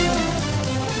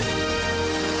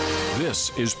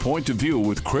This is Point of View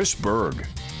with Chris Berg.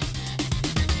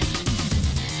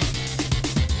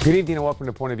 Good evening and welcome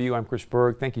to Point of View. I'm Chris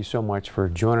Berg. Thank you so much for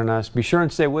joining us. Be sure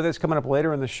and stay with us. Coming up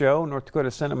later in the show, North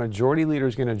Dakota Senate Majority Leader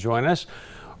is going to join us.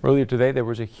 Earlier today, there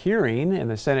was a hearing in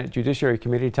the Senate Judiciary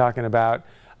Committee talking about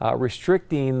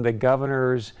restricting the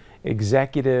governor's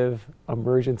executive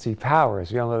emergency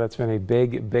powers. We all know that's been a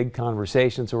big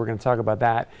conversation, so we're going to talk about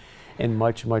that and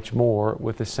much more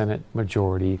with the Senate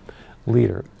Majority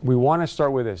Leader. We want to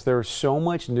start with this. There's so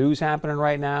much news happening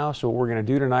right now, so what we're going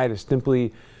to do tonight is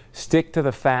simply stick to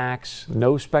the facts,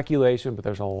 no speculation, but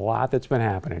there's a lot that's been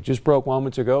happening. It just broke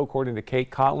moments ago, according to Kate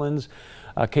Collins,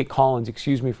 from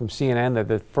CNN, that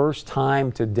the first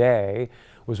time today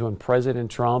was when President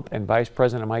Trump and Vice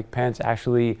President Mike Pence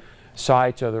actually saw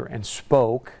each other and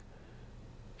spoke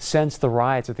since the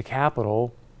riots at the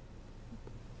Capitol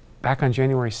back on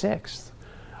January 6th.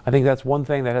 I think that's one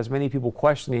thing that has many people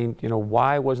questioning,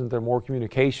 why wasn't there more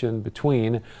communication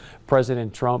between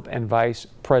President Trump and Vice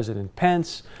President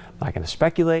Pence? I'm not going to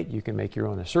speculate. You can make your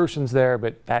own assertions there,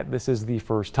 but this is the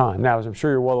first time. Now, as I'm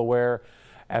sure you're well aware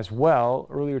as well,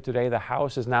 earlier today, the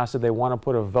House has now said they want to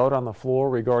put a vote on the floor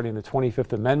regarding the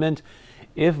 25th Amendment.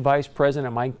 If Vice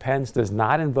President Mike Pence does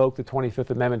not invoke the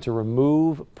 25th Amendment to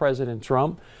remove President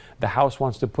Trump, the House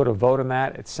wants to put a vote on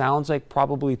that. It sounds like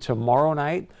probably tomorrow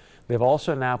night. They've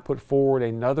also now put forward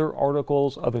another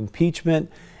articles of impeachment.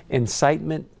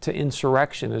 Incitement to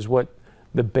insurrection is what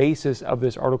the basis of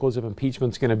this articles of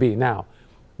impeachment is going to be. Now,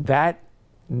 that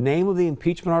name of the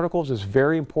impeachment articles is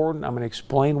very important. I'm going to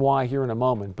explain why here in a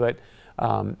moment. But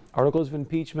articles of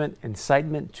impeachment,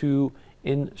 incitement to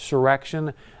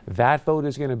insurrection, that vote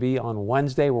is going to be on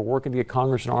Wednesday. We're working to get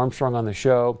Congressman Armstrong on the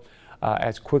show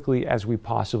as quickly as we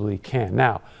possibly can.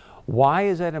 Now, why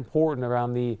is that important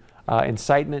around the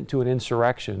incitement to an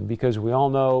insurrection? Because we all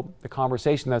know the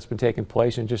conversation that's been taking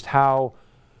place and just how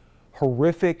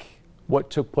horrific what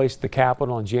took place at the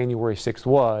Capitol on January 6th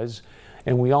was.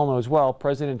 And we all know as well,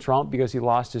 President Trump, because he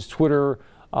lost his Twitter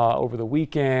over the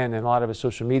weekend and a lot of his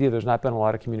social media, there's not been a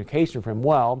lot of communication from him.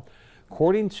 Well,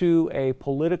 according to a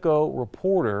Politico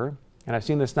reporter, and I've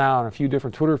seen this now on a few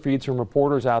different Twitter feeds from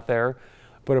reporters out there,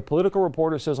 but a Politico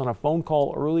reporter says on a phone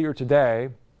call earlier today,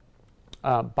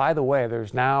 by the way,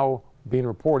 there's now being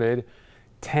reported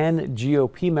 10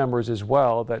 GOP members as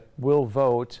well that will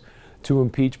vote to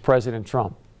impeach President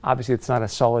Trump. Obviously, it's not a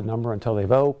solid number until they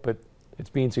vote, but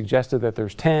it's being suggested that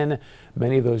there's 10,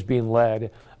 many of those being led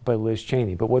by Liz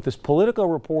Cheney. But what this Politico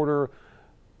reporter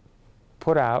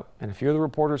put out, and a few of the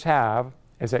reporters have,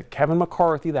 is that Kevin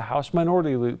McCarthy, the House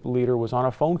Minority Leader, was on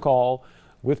a phone call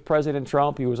with President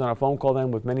Trump. He was on a phone call then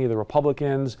with many of the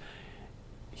Republicans.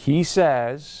 He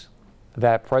says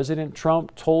that President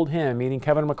Trump told him, meaning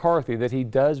Kevin McCarthy, that he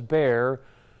does bear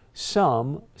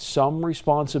some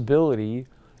responsibility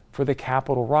for the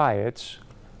Capitol riots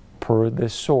per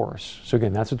this source. So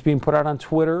again, that's what's being put out on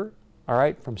Twitter, all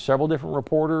right, from several different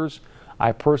reporters.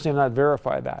 I personally have not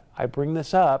verified that. I bring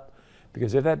this up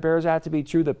because if that bears out to be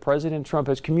true, that President Trump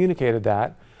has communicated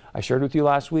that. I shared with you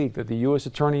last week that the U.S.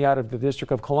 Attorney out of the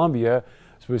District of Columbia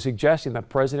was suggesting that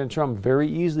President Trump very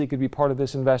easily could be part of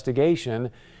this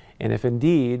investigation. And if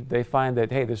indeed they find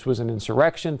that, hey, this was an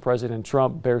insurrection, President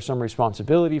Trump bears some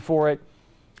responsibility for it.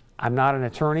 I'm not an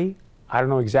attorney. I don't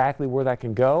know exactly where that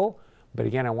can go. But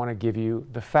again, I want to give you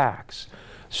the facts.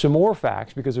 Some more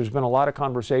facts, because there's been a lot of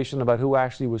conversation about who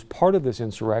actually was part of this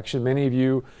insurrection. Many of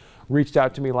you reached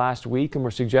out to me last week and were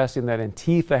suggesting that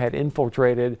Antifa had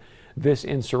infiltrated this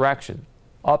insurrection.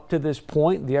 Up to this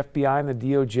point, the FBI and the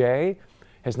DOJ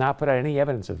has not put out any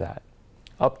evidence of that.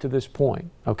 Up to this point,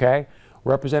 okay?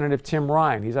 Representative Tim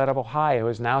Ryan, he's out of Ohio,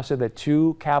 has now said that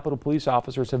 2 Capitol police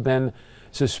officers have been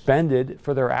suspended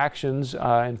for their actions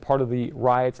in part of the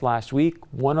riots last week.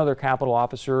 One other Capitol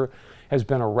officer has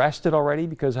been arrested already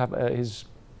because of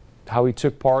how he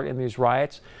took part in these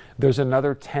riots. There's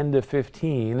another 10 to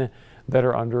 15 that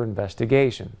are under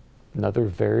investigation. Another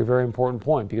very important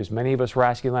point, because many of us were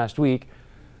asking last week,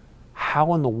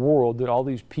 how in the world did all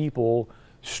these people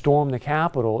storm the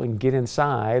Capitol and get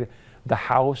inside the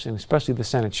House and especially the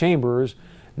Senate chambers?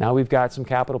 Now we've got some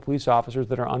Capitol police officers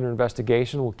that are under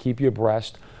investigation. We'll keep you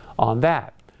abreast on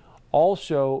that.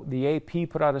 Also, the AP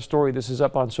put out a story. This is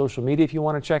up on social media if you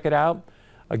want to check it out.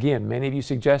 Again, many of you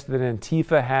suggested that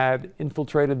Antifa had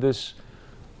infiltrated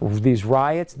these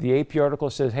riots. The AP article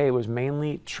says, hey, it was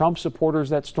mainly Trump supporters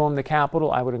that stormed the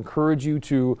Capitol. I would encourage you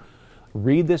to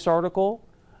read this article.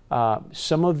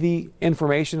 Some of the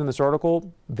information in this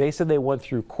article, they said they went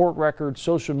through court records,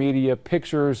 social media,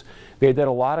 pictures. They did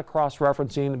a lot of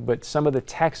cross-referencing, but some of the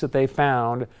text that they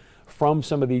found from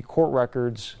some of the court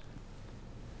records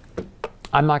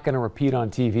I'm not going to repeat on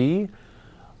TV.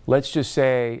 Let's just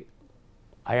say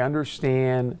I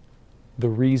understand the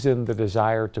reason, the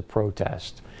desire to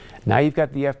protest. Now you've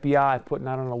got the FBI putting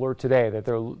out an alert today that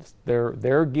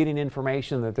they're getting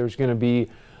information that there's going to be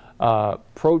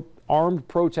armed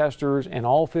protesters in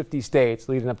all 50 states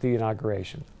leading up to the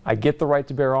inauguration. I get the right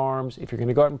to bear arms. If you're going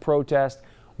to go out and protest,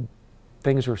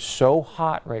 things are so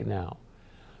hot right now.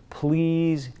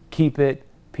 Please keep it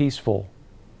peaceful.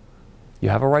 You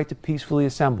have a right to peacefully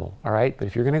assemble, all right? But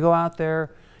if you're going to go out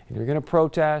there and you're going to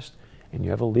protest, and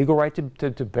you have a legal right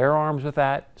to bear arms with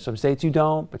that, some states you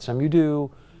don't, but some you do,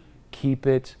 keep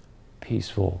it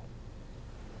peaceful.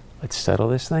 Let's settle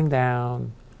this thing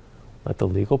down. Let the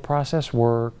legal process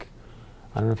work.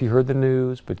 I don't know if you heard the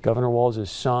news, but Governor Walz's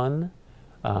son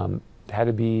had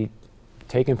to be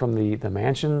taken from the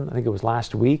mansion. I think it was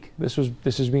last week. This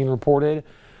is being reported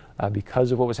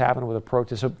because of what was happening with the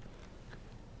protest. So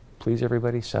please,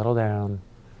 everybody, settle down.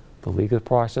 The legal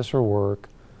process will work.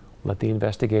 Let the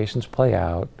investigations play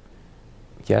out.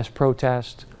 Yes,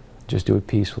 protest. Just do it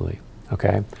peacefully.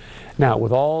 Okay? Now,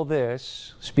 with all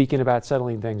this, speaking about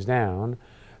settling things down,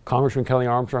 Congressman Kelly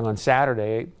Armstrong on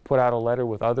Saturday put out a letter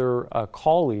with other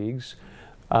colleagues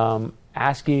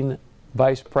asking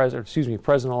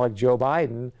President-elect Joe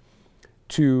Biden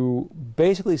to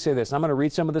basically say this. And I'm going to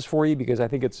read some of this for you because I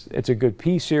think it's a good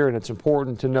piece here and it's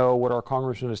important to know what our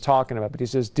congressman is talking about. But he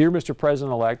says, "Dear Mr.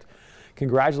 President-elect,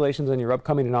 congratulations on your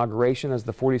upcoming inauguration as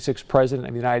the 46th President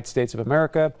of the United States of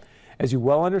America. As you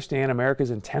well understand, America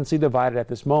is intensely divided at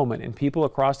this moment, and people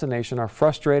across the nation are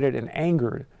frustrated and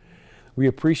angered. We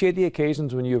appreciate the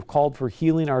occasions when you have called for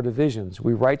healing our divisions.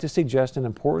 We write to suggest an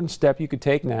important step you could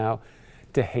take now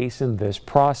to hasten this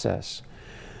process."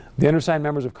 The undersigned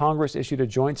members of Congress issued a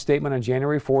joint statement on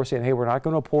January 4th saying, hey, we're not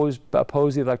going to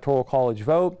oppose the Electoral College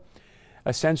vote.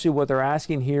 Essentially, what they're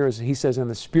asking here is, he says, in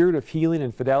the spirit of healing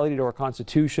and fidelity to our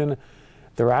Constitution,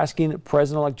 they're asking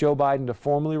President-elect Joe Biden to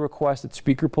formally request that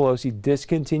Speaker Pelosi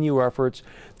discontinue efforts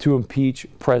to impeach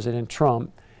President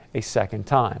Trump a second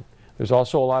time. There's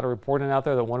also a lot of reporting out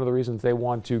there that one of the reasons they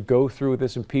want to go through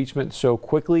this impeachment so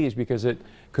quickly is because it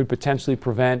could potentially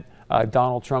prevent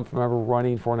Donald Trump from ever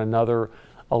running for another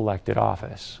elected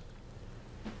office.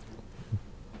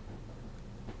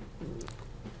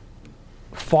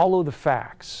 Follow the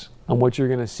facts on what you're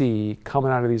going to see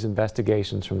coming out of these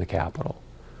investigations from the Capitol.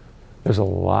 There's a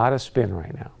lot of spin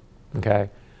right now, okay?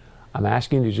 I'm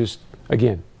asking you to just,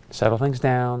 again, settle things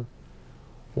down,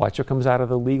 watch what comes out of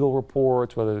the legal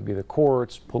reports, whether it be the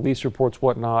courts, police reports,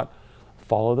 whatnot.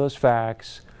 Follow those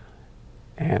facts,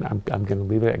 and I'm going to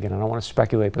leave it, again, I don't want to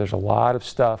speculate, but there's a lot of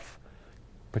stuff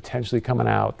potentially coming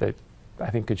out that I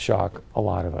think could shock a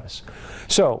lot of us.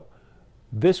 So,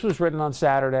 this was written on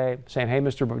Saturday saying, hey,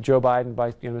 Mr. Joe Biden,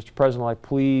 Mr. President-elect,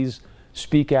 please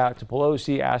speak out to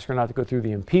Pelosi, ask her not to go through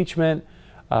the impeachment.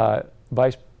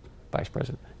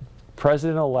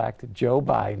 President-elect Joe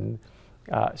Biden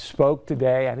spoke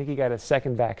today. I think he got a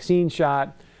second vaccine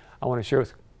shot. I want to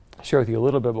share with you a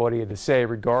little bit about what he had to say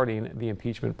regarding the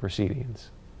impeachment proceedings.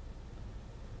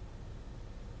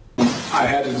 I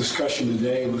had a discussion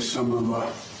today with some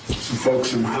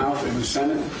folks in the House and the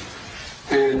Senate.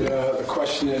 And the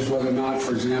question is whether or not,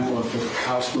 for example, if the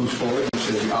House moves forward, which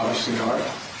they obviously are,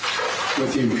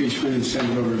 with the impeachment and send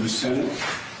it over to the Senate,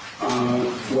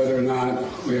 whether or not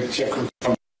we have to check with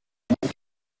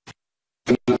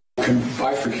can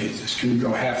bifurcate this. Can you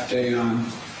go half day on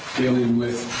dealing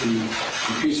with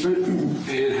the impeachment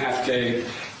and half day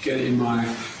getting my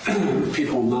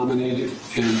people nominated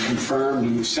and confirmed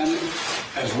in the Senate,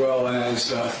 as well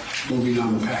as moving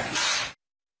on the package?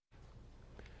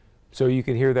 So you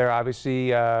can hear there,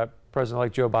 obviously,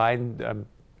 President-elect Joe Biden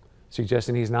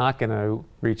suggesting he's not going to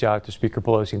reach out to Speaker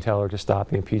Pelosi and tell her to stop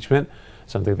the impeachment.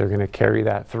 Something they're going to carry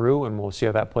that through, and we'll see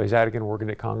how that plays out. Again, we're going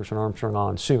to get Congressman Armstrong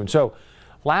on soon. So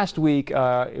last week,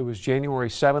 it was January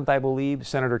 7th, I believe,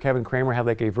 Senator Kevin Cramer had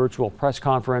like a virtual press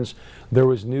conference. There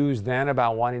was news then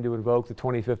about wanting to invoke the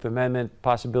 25th Amendment,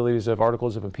 possibilities of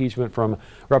articles of impeachment from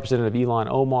Representative Ilhan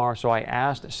Omar. So I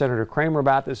asked Senator Cramer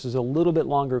about this. This is a little bit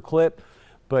longer clip,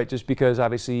 but just because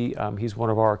obviously he's one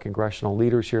of our congressional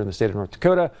leaders here in the state of North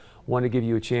Dakota, wanted to give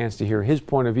you a chance to hear his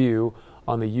point of view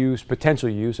on the potential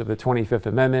use of the 25th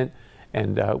Amendment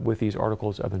and with these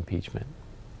articles of impeachment.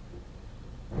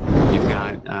 You've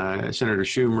got Senator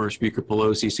Schumer, Speaker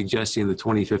Pelosi suggesting the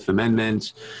 25th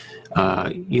Amendment.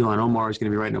 Ilhan Omar is going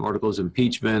to be writing up articles of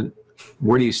impeachment.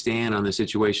 Where do you stand on the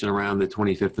situation around the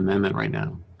 25th Amendment right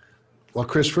now? Well,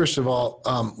 Chris, first of all,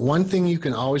 one thing you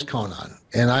can always count on,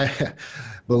 and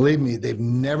believe me, they've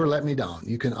never let me down.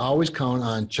 You can always count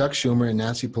on Chuck Schumer and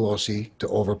Nancy Pelosi to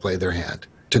overplay their hand.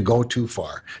 to go too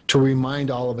far, to remind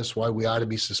all of us why we ought to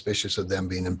be suspicious of them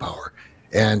being in power.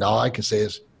 And all I can say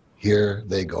is, here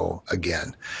they go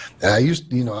again. I used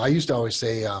to always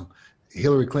say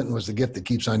Hillary Clinton was the gift that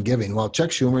keeps on giving. Well, Chuck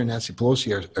Schumer and Nancy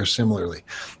Pelosi are similarly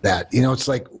that. It's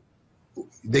like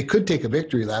they could take a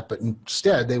victory lap, but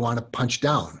instead they want to punch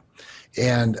down.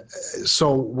 And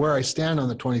so where I stand on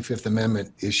the 25th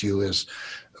Amendment issue is,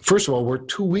 first of all, we're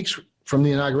 2 weeks from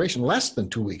the inauguration, less than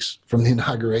 2 weeks from the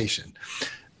inauguration.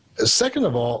 Second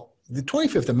of all, the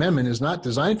 25th Amendment is not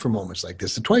designed for moments like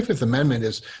this. The 25th Amendment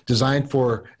is designed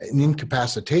for an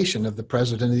incapacitation of the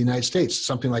President of the United States,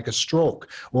 something like a stroke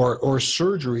or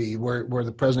surgery where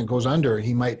the President goes under and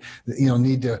he might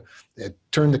need to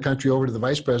turn the country over to the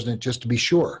Vice President just to be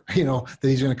sure, that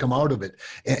he's going to come out of it.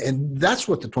 And that's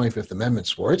what the 25th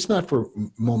Amendment's for. It's not for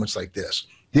moments like this.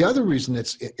 The other reason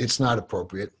it's not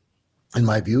appropriate, in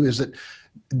my view, is that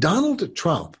Donald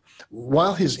Trump,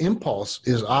 while his impulse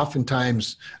is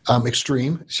oftentimes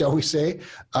extreme, shall we say,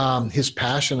 his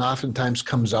passion oftentimes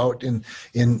comes out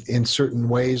in certain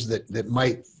ways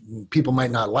that people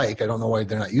might not like. I don't know why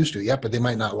they're not used to it yet, but they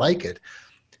might not like it.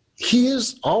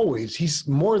 He's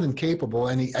more than capable,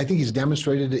 and I think he's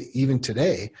demonstrated it even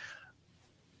today,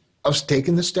 of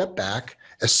taking the step back,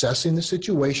 assessing the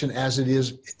situation as it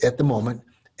is at the moment,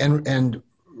 and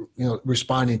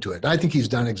responding to it. I think he's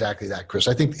done exactly that, Chris.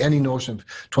 I think any notion of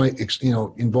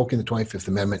invoking the 25th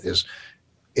Amendment is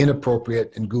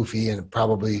inappropriate and goofy and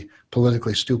probably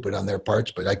politically stupid on their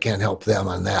parts, but I can't help them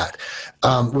on that.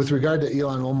 With regard to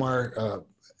Ilhan Omar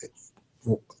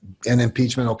and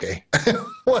impeachment, okay,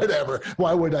 whatever.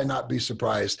 Why would I not be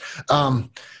surprised? I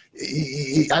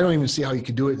don't even see how you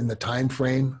could do it in the time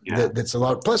frame that's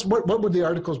allowed. Plus, what would the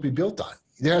articles be built on?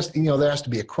 There has to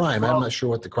be a crime. I'm not sure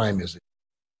what the crime is.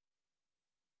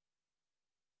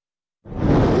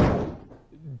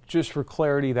 Just for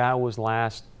clarity, that was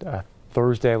last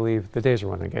Thursday, I believe. The days are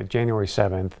running again, January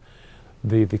 7th.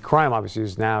 The crime, obviously,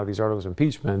 is now these articles of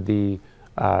impeachment. The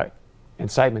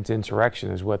incitement to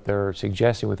insurrection is what they're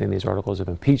suggesting within these articles of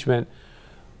impeachment.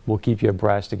 We'll keep you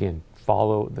abreast. Again,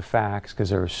 follow the facts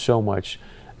because there's so much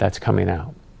that's coming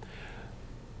out.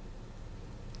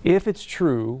 If it's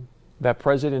true that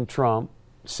President Trump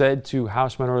said to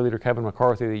House Minority Leader Kevin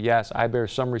McCarthy that, yes, I bear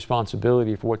some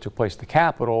responsibility for what took place at the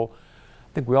Capitol,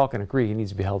 I think we all can agree he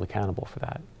needs to be held accountable for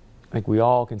that. I think we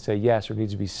all can say, yes, there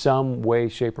needs to be some way,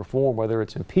 shape, or form, whether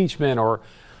it's impeachment or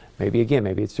maybe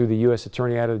it's through the U.S.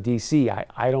 Attorney out of D.C.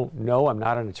 I don't know. I'm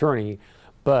not an attorney,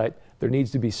 but there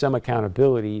needs to be some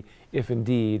accountability if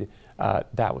indeed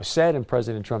that was said and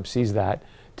President Trump sees that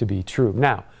to be true.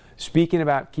 Now, speaking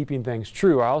about keeping things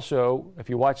true, if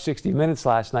you watched 60 Minutes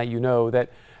last night, you know that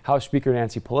House Speaker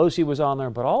Nancy Pelosi was on there,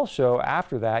 but also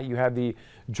after that, you had the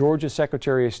Georgia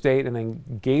Secretary of State and then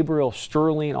Gabriel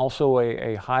Sterling, also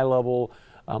a high-level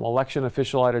election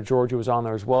official out of Georgia, was on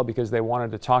there as well because they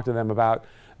wanted to talk to them about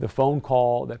the phone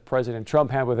call that President Trump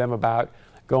had with them about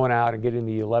going out and getting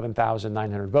the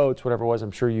 11,900 votes, whatever it was.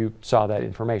 I'm sure you saw that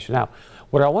information. Now,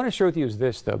 what I want to share with you is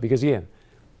this, though, because again,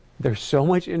 there's so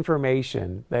much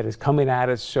information that is coming at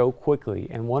us so quickly.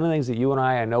 And one of the things that you and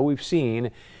I know we've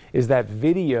seen is that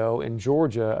video in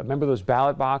Georgia. Remember those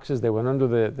ballot boxes? They went under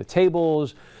the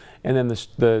tables, and then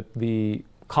the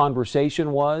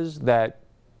conversation was that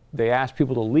they asked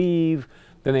people to leave.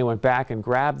 Then they went back and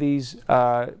grabbed these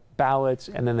ballots,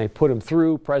 and then they put them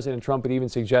through. President Trump had even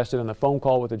suggested in the phone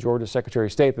call with the Georgia Secretary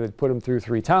of State that they'd put them through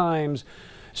 3 times.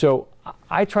 So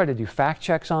I tried to do fact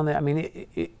checks on that. I mean,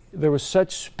 there was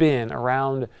such spin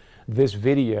around this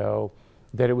video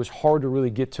that it was hard to really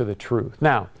get to the truth.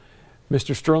 Now,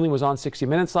 Mr. Sterling was on 60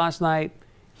 Minutes last night.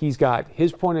 He's got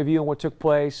his point of view on what took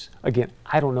place. Again,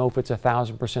 I don't know if it's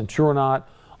 1,000% true or not.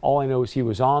 All I know is he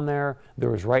was on there.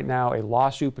 There is right now a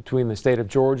lawsuit between the state of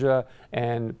Georgia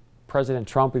and President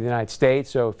Trump of the United States.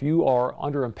 So if you are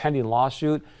under impending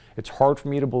lawsuit, it's hard for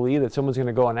me to believe that someone's going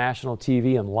to go on national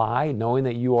TV and lie, knowing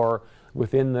that you are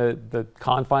within the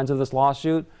confines of this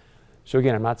lawsuit. So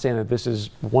again, I'm not saying that this is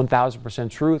 1,000%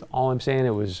 truth. All I'm saying, it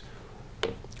was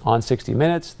on 60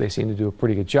 Minutes. They seem to do a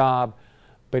pretty good job.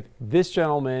 But this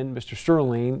gentleman, Mr.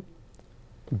 Sterling,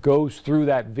 goes through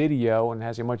that video and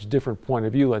has a much different point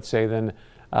of view, let's say, than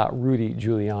Rudy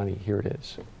Giuliani. Here it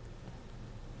is.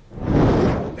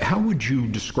 How would you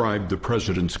describe the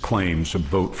president's claims of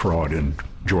vote fraud in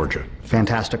Georgia?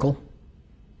 Fantastical,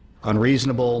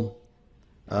 unreasonable,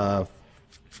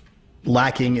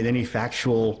 lacking in any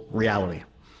factual reality.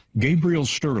 Gabriel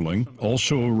Sterling,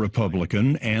 also a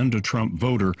Republican and a Trump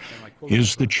voter,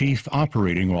 is the chief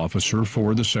operating officer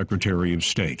for the Secretary of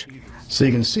State. So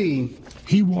you can see,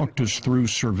 He walked us through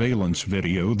surveillance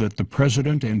video that the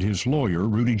president and his lawyer,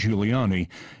 Rudy Giuliani,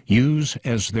 use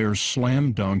as their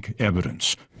slam dunk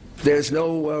evidence. There's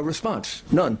no response,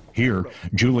 none. Here,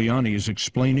 Giuliani is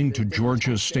explaining to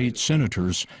Georgia state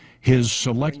senators his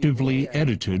selectively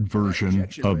edited version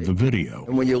of the video.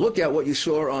 And when you look at what you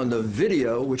saw on the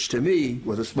video, which to me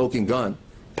was a smoking gun,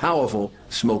 powerful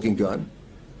smoking gun,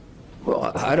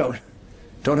 well, I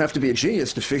don't have to be a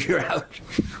genius to figure out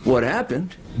what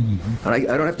happened. And I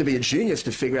don't have to be a genius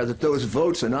to figure out that those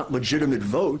votes are not legitimate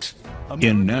votes.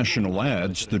 In national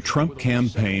ads, the Trump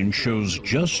campaign shows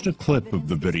just a clip of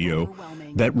the video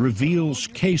that reveals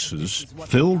cases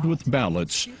filled with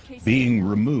ballots being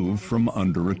removed from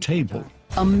under a table.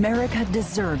 America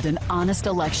deserved an honest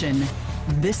election.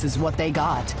 This is what they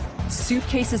got.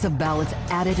 Suitcases of ballots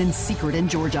added in secret in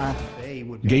Georgia.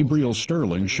 Gabriel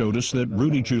Sterling showed us that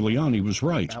Rudy Giuliani was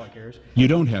right. You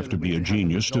don't have to be a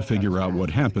genius to figure out what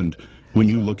happened when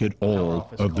you look at all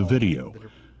of the video.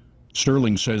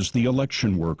 Sterling says the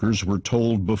election workers were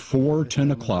told before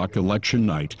 10 o'clock election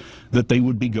night that they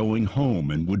would be going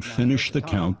home and would finish the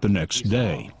count the next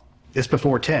day. it's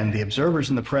before 10. The observers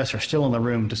and the press are still in the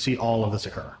room to see all of this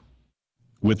occur.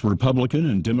 With Republican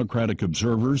and Democratic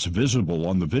observers visible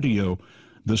on the video,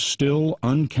 the still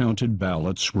uncounted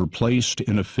ballots were placed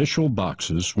in official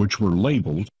boxes which were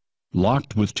labeled,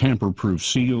 locked with tamper-proof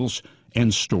seals,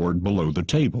 and stored below the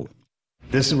table.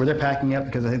 This is where they're packing up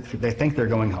because they think they're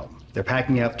going home. They're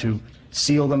packing up to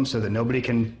seal them so that nobody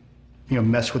can,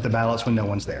 mess with the ballots when no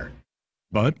one's there.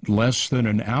 But less than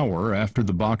an hour after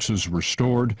the boxes were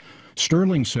stored,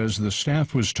 Sterling says the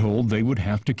staff was told they would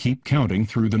have to keep counting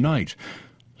through the night.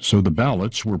 So the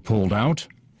ballots were pulled out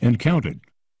and counted.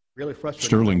 Really frustrating.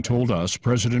 Sterling told us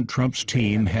President Trump's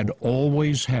team had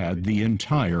always had the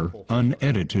entire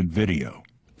unedited video.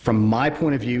 From my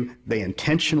point of view, they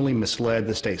intentionally misled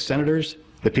the state senators,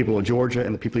 the people of Georgia,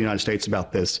 and the people of the United States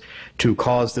about this to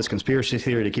cause this conspiracy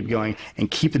theory to keep going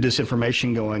and keep the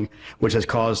disinformation going, which has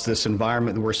caused this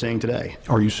environment that we're seeing today.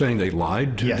 Are you saying they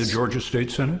lied to Yes. the Georgia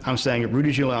State Senate? I'm saying that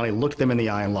Rudy Giuliani looked them in the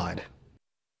eye and lied.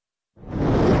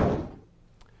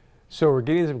 So we're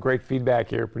getting some great feedback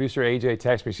here. Producer AJ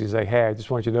texts me. She's like, hey, I just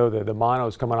want you to know that the mono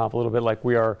is coming off a little bit like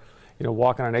we are,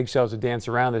 walking on eggshells to dance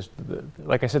around this.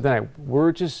 Like I said tonight,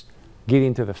 we're just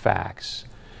getting to the facts.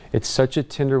 It's such a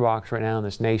tinderbox right now in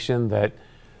this nation that,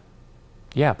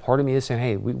 yeah, part of me is saying,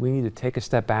 hey, we need to take a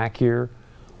step back here,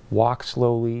 walk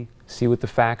slowly, see what the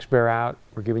facts bear out.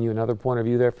 We're giving you another point of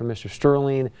view there from Mr.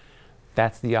 Sterling.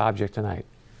 That's the object tonight.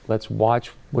 Let's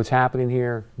watch what's happening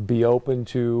here, be open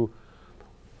to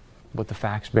what the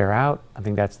facts bear out. I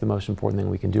think that's the most important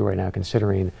thing we can do right now,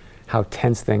 considering how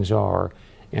tense things are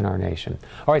in our nation.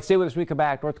 All right, stay with us when we come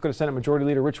back. North Dakota Senate Majority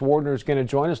Leader Rich Wardner is going to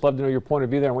join us. Love to know your point of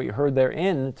view there and what you heard there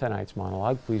in tonight's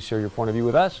monologue. Please share your point of view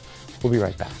with us. We'll be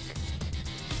right back.